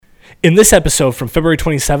In this episode from February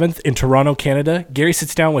 27th in Toronto, Canada, Gary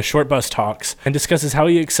sits down with Shortbus Talks and discusses how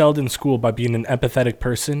he excelled in school by being an empathetic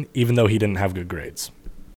person, even though he didn't have good grades.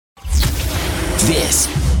 This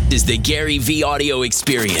is the Gary V audio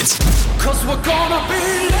experience. 'Cause we're gonna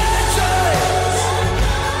be legends.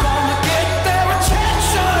 Gonna get their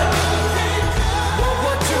attention. What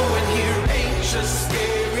we're doing here ain't just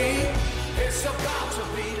scary. It's about to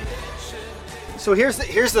be legendary. So here's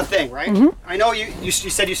the thing, right? I know you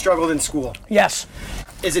said you struggled in school. Yes,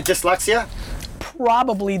 Is it dyslexia?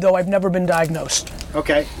 probably, though I've never been diagnosed.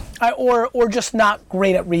 Okay. Or just not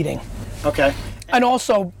great at reading. Okay. And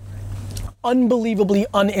also unbelievably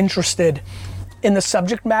uninterested in the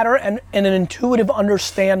subject matter and an intuitive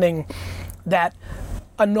understanding that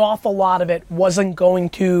an awful lot of it wasn't going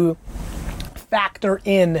to factor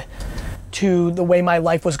in to the way my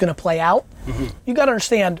life was going to play out. You got to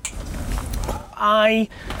understand, I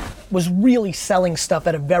was really selling stuff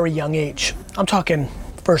at a very young age. I'm talking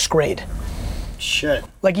first grade. Shit.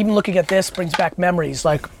 Like, even looking at this brings back memories.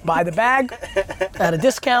 Like, buy the bag at a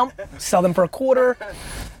discount, sell them for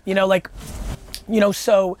 $0.25.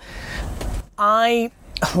 So I,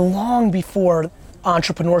 long before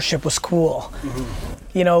entrepreneurship was cool,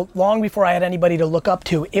 long before I had anybody to look up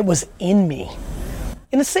to, it was in me.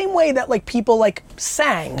 In the same way that like people like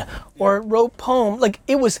sang or wrote poems, like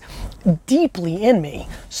it was deeply in me.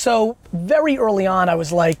 So very early on, I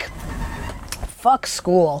was like, fuck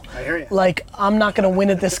school. I hear you. Like, I'm not gonna win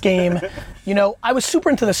at this game. I was super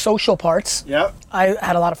into the social parts. Yep. I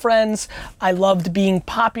had a lot of friends. I loved being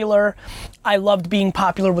popular. I loved being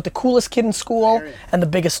popular with the coolest kid in school and the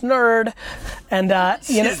biggest nerd. And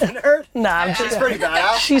She's the nerd? Nah, She's pretty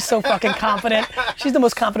badass. She's so fucking confident. She's the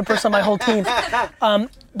most confident person on my whole team.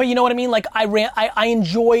 But you know what I mean? Like,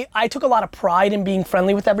 I took a lot of pride in being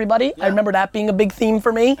friendly with everybody. Yeah. I remember that being a big theme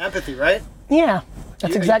for me. Empathy, right? Yeah, that's Are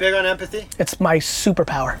you exactly. big on empathy? It's my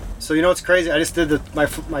superpower. So you know what's crazy? I just did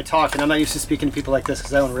my talk, and I'm not used to speaking to people like this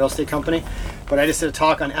because I own a real estate company, but I just did a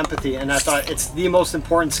talk on empathy, and I thought it's the most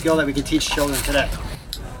important skill that we can teach children today.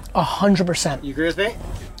 100%. You agree with me?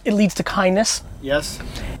 It leads to kindness. Yes.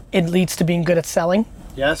 It leads to being good at selling.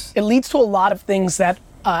 Yes. It leads to a lot of things that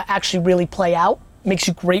actually really play out. Makes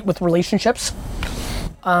you great with relationships.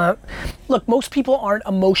 Look, most people aren't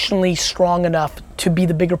emotionally strong enough to be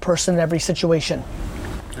the bigger person in every situation.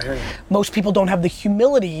 I hear you. Most people don't have the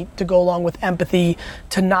humility to go along with empathy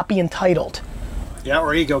to not be entitled. Yeah,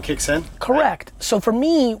 or ego kicks in. Correct. So for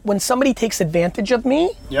me, when somebody takes advantage of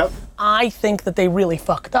me, Yep. I think that they really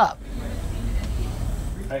fucked up.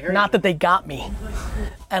 I hear Not you. that they got me.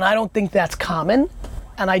 And I don't think that's common.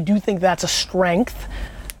 And I do think that's a strength.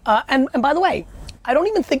 And by the way, I don't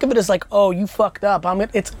even think of it as like, oh, you fucked up.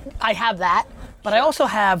 I have that, but I also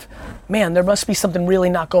have, man, there must be something really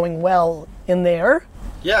not going well in there.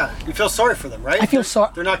 Yeah, you feel sorry for them, right? I feel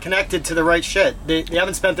sorry. They're not connected to the right shit. They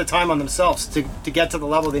haven't spent the time on themselves to get to the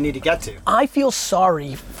level they need to get to. I feel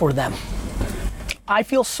sorry for them. I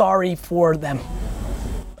feel sorry for them.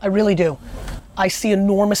 I really do. I see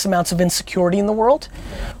enormous amounts of insecurity in the world,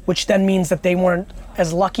 which then means that they weren't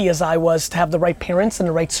as lucky as I was to have the right parents and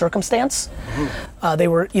the right circumstance. They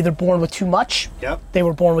were either born with too much, Yep. they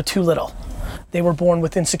were born with too little. They were born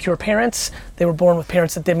with insecure parents, they were born with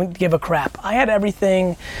parents that didn't give a crap. I had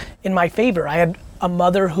everything in my favor. I had a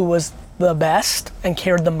mother who was the best and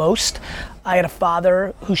cared the most. I had a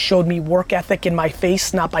father who showed me work ethic in my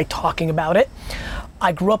face, not by talking about it.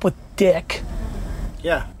 I grew up with dick,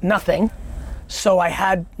 Yeah. nothing. So I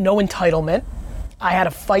had no entitlement. I had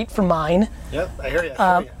to fight for mine. Yep, I hear you.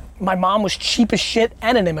 I feel you. My mom was cheap as shit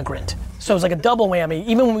and an immigrant. So it was like a double whammy.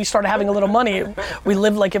 Even when we started having a little money, we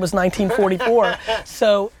lived like it was 1944.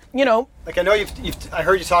 So, Like I know I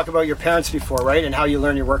heard you talk about your parents before, right? And how you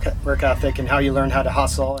learn your work ethic and how you learn how to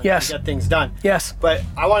hustle and Yes. get things done. Yes. But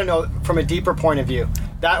I want to know from a deeper point of view.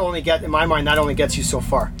 In my mind, that only gets you so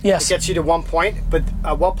far. Yes. It gets you to one point, but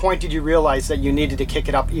at what point did you realize that you needed to kick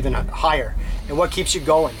it up even higher? And what keeps you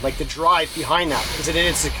going? Like the drive behind that? Is it an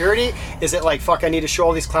insecurity? Is it like, fuck, I need to show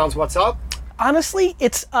all these clowns what's up? honestly,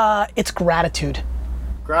 it's gratitude.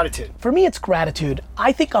 Gratitude. For me, it's gratitude.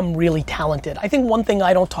 I think I'm really talented. I think one thing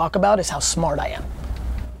I don't talk about is how smart I am.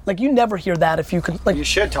 Like, you never hear that if you can, like, You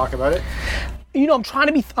should talk about it.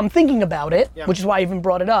 I'm thinking about it, Yeah. which is why I even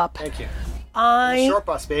brought it up. Thank you.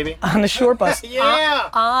 Shortbus, baby. On the short bus. Yeah.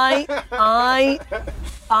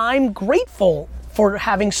 I'm grateful for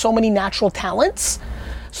having so many natural talents.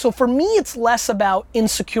 So for me, it's less about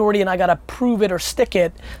insecurity and I gotta prove it or stick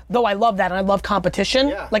it, though I love that and I love competition.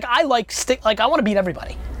 Yeah. Like I wanna beat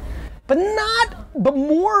everybody. But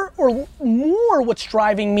more what's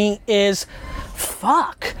driving me is,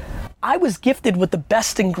 fuck, I was gifted with the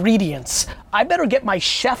best ingredients. I better get my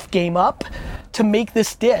chef game up to make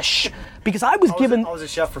this dish because I was given. I was a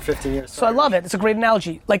chef for 15 years. So I love it. It's a great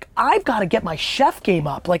analogy. Like, I've got to get my chef game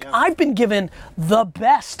up. Like, I've been given the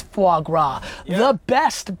best foie gras, the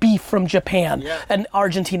best beef from Japan and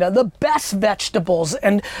Argentina, the best vegetables,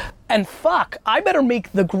 and fuck, I better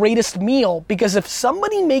make the greatest meal, because if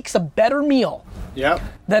somebody makes a better meal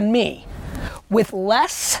than me with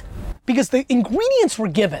less, because the ingredients were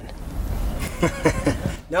given.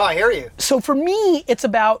 No, I hear you. So for me, it's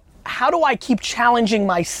about, how do I keep challenging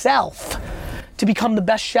myself to become the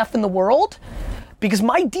best chef in the world? Because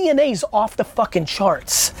my DNA's off the fucking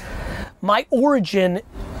charts. My origin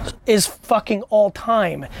is fucking all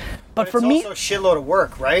time. But for me, it's also a shitload of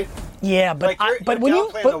work, right? Yeah, but like but when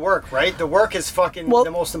you the work, right? The work is fucking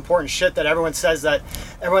the most important shit that everyone says.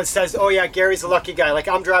 Oh yeah, Gary's a lucky guy. Like,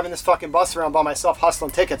 I'm driving this fucking bus around by myself,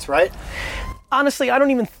 hustling tickets, right? Honestly, I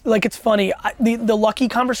don't even, like, it's funny. The lucky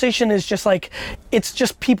conversation is just like, it's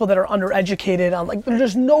just people that are undereducated. On, like,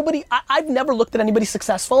 there's nobody, I've never looked at anybody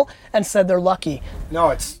successful and said they're lucky. No,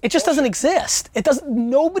 it just doesn't exist. It doesn't,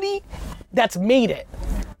 nobody that's made it,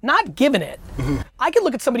 not given it. I could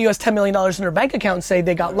look at somebody who has $10 million in their bank account and say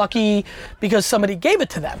they got lucky because somebody gave it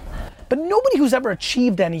to them. But nobody who's ever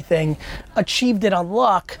achieved anything, achieved it on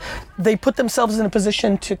luck. They put themselves in a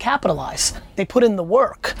position to capitalize. They put in the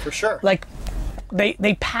work. For sure. Like,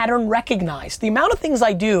 they pattern recognize. The amount of things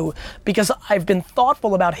I do because I've been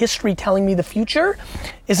thoughtful about history telling me the future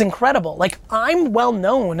is incredible. Like, I'm well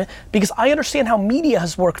known because I understand how media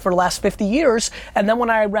has worked for the last 50 years, and then when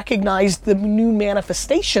I recognized the new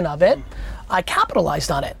manifestation of it, I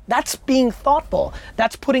capitalized on it. That's being thoughtful.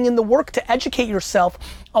 That's putting in the work to educate yourself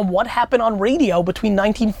on what happened on radio between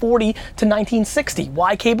 1940 to 1960.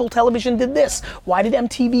 Why cable television did this? Why did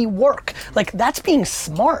MTV work? Like, that's being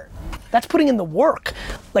smart. That's putting in the work.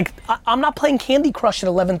 Like, I'm not playing Candy Crush at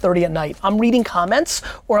 11:30 at night. I'm reading comments,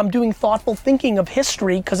 or I'm doing thoughtful thinking of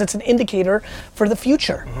history because it's an indicator for the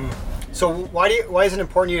future. So why is it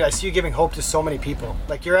important to you? I see you giving hope to so many people.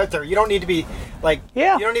 Like, you're out there. You don't need to be like, you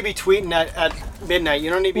don't need to be tweeting at midnight. You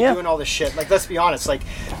don't need to be doing all this shit. Like, let's be honest. Like,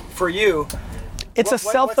 for you, what's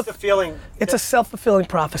the feeling? It's a self-fulfilling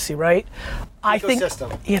prophecy, right?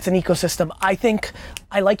 Ecosystem. It's an ecosystem. I think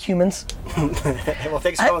I like humans. Well,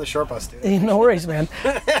 thanks for coming on the Shortbus, dude. No worries, man.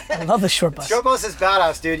 I love the Shortbus. Shortbus is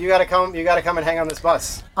badass, dude. You gotta come and hang on this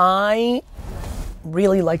bus. I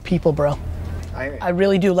really like people, bro. I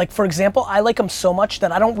really do. Like, for example, I like them so much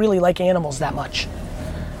that I don't really like animals that much.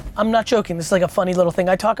 I'm not joking. This is like a funny little thing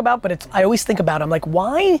I talk about, but I always think about it. I'm like,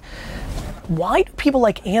 why do people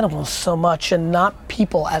like animals so much and not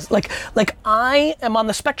people? As like I am on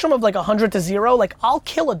the spectrum of like 100 to 0. Like, I'll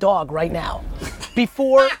kill a dog right now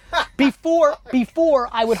before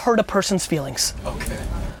I would hurt a person's feelings. Okay.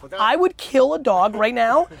 I would kill a dog right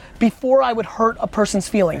now before I would hurt a person's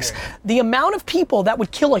feelings. The amount of people that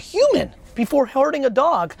would kill a human before hurting a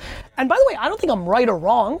dog, and by the way, I don't think I'm right or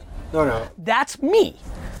wrong. No. That's me.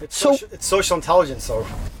 It's social intelligence, so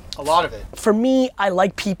a lot of it. For me, I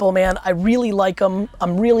like people, man. I really like them.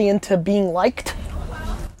 I'm really into being liked.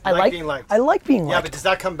 I like being liked. I like being liked. Yeah, but does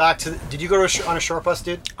that come back to? Did you go on a short bus,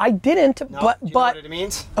 dude? I didn't, no? but do you know what it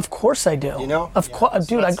means? Of course I do. You know? Of course,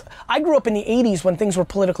 dude. I grew up in the '80s when things were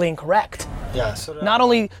politically incorrect. Yeah. So not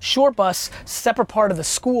only short bus, separate part of the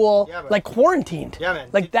school, like quarantined. Yeah, man.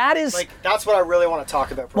 Like, that is. Like, that's what I really want to talk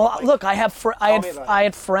about. Bro. Well, like, look, I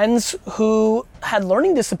had friends who had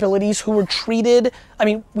learning disabilities who were treated. I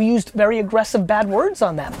mean, we used very aggressive, bad words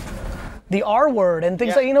on them. The R word and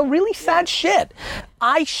things like, really sad shit.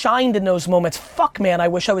 I shined in those moments. Fuck, man, I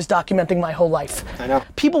wish I was documenting my whole life. I know.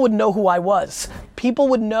 People would know who I was. People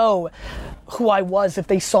would know who I was if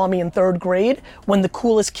they saw me in 3rd grade when the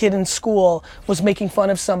coolest kid in school was making fun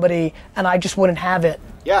of somebody and I just wouldn't have it.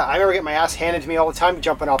 Yeah, I remember getting my ass handed to me all the time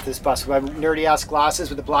jumping off this bus with my nerdy ass glasses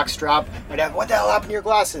with the black strap. My dad, what the hell happened to your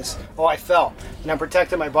glasses? Oh, I fell. And I'm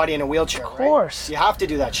protecting my buddy in a wheelchair, Of course. Right? You have to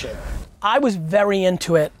do that shit. I was very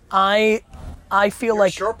into it. I feel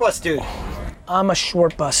like Short bus dude. I'm a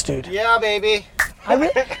short bus dude. Yeah, baby.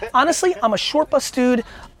 Honestly, I'm a short bus dude.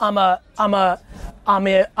 I'm a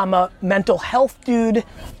mental health dude.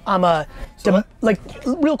 Like,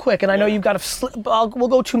 real quick, and I know you've got to. We'll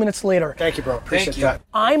go 2 minutes later. Thank you, bro. Appreciate that.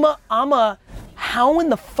 How in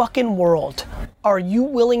the fucking world are you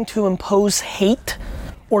willing to impose hate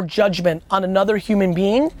or judgment on another human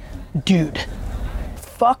being? Dude,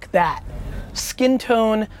 fuck that. Skin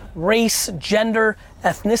tone, race, gender,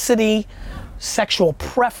 ethnicity, sexual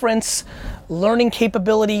preference, learning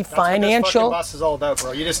capability, That's financial. what this fucking bus is all about,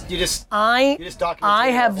 bro. You just I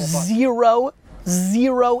document. have zero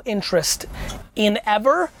zero interest in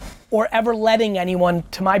ever letting anyone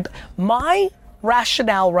to my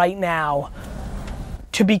rationale right now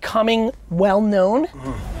to becoming well known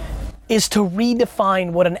is to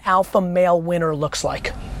redefine what an alpha male winner looks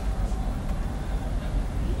like.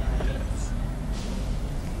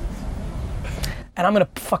 And I'm gonna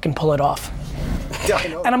fucking pull it off.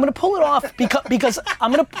 And I'm gonna pull it off because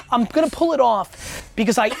I'm gonna pull it off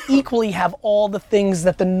because I equally have all the things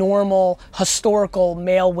that the normal historical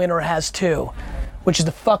male winner has too, which is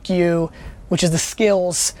the fuck you, which is the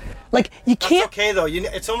skills. Like you can't. That's okay though.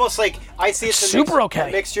 It's almost like I see it's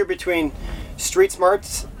a mixture between street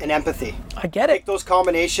smarts and empathy. I get it. Like those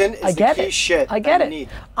combination is the key shit. I get it. Need.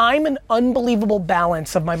 I'm an unbelievable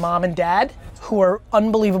balance of my mom and dad, who are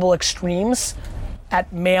unbelievable extremes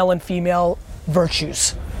at male and female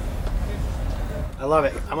virtues. I love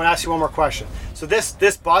it. I'm gonna ask you one more question. So this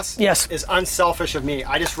bus is unselfish of me.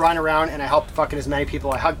 I just run around and I help fucking as many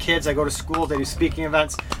people. I hug kids, I go to schools, I do speaking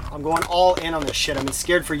events. I'm going all in on this shit. I've been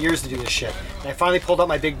scared for years to do this shit. And I finally pulled up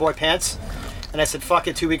my big boy pants and I said fuck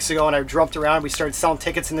it 2 weeks ago, and I jumped around. We started selling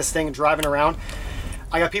tickets in this thing and driving around.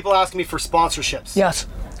 I got people asking me for sponsorships. Yes.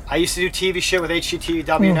 I used to do TV shit with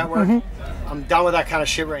HGTW Network. I'm done with that kind of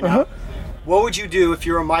shit right now. What would you do if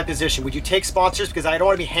you were in my position? Would you take sponsors? Because I don't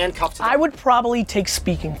want to be handcuffed to them. I would probably take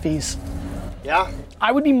speaking fees. Yeah?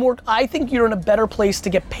 I think you're in a better place to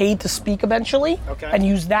get paid to speak eventually, and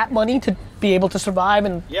use that money to be able to survive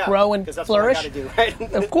and grow and that's flourish. What I gotta do, right?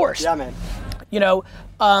 Of course. Yeah, man. You know,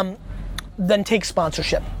 then take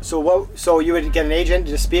sponsorship. So you would get an agent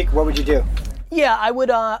to speak. What would you do? Yeah, I would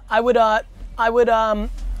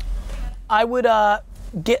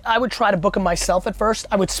try to book them myself at first.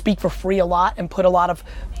 I would speak for free a lot and put a lot of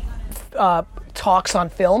talks on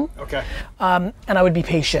film. Okay. And I would be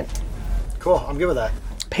patient. Cool, I'm good with that.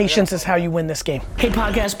 Patience is how you win this game. Hey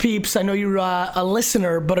podcast peeps, I know you're a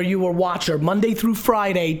listener, but are you a watcher? Monday through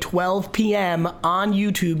Friday, 12 p.m. on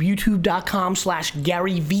YouTube,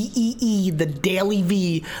 youtube.com/GaryVee, the Daily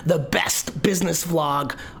V, the best business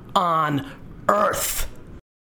vlog on earth.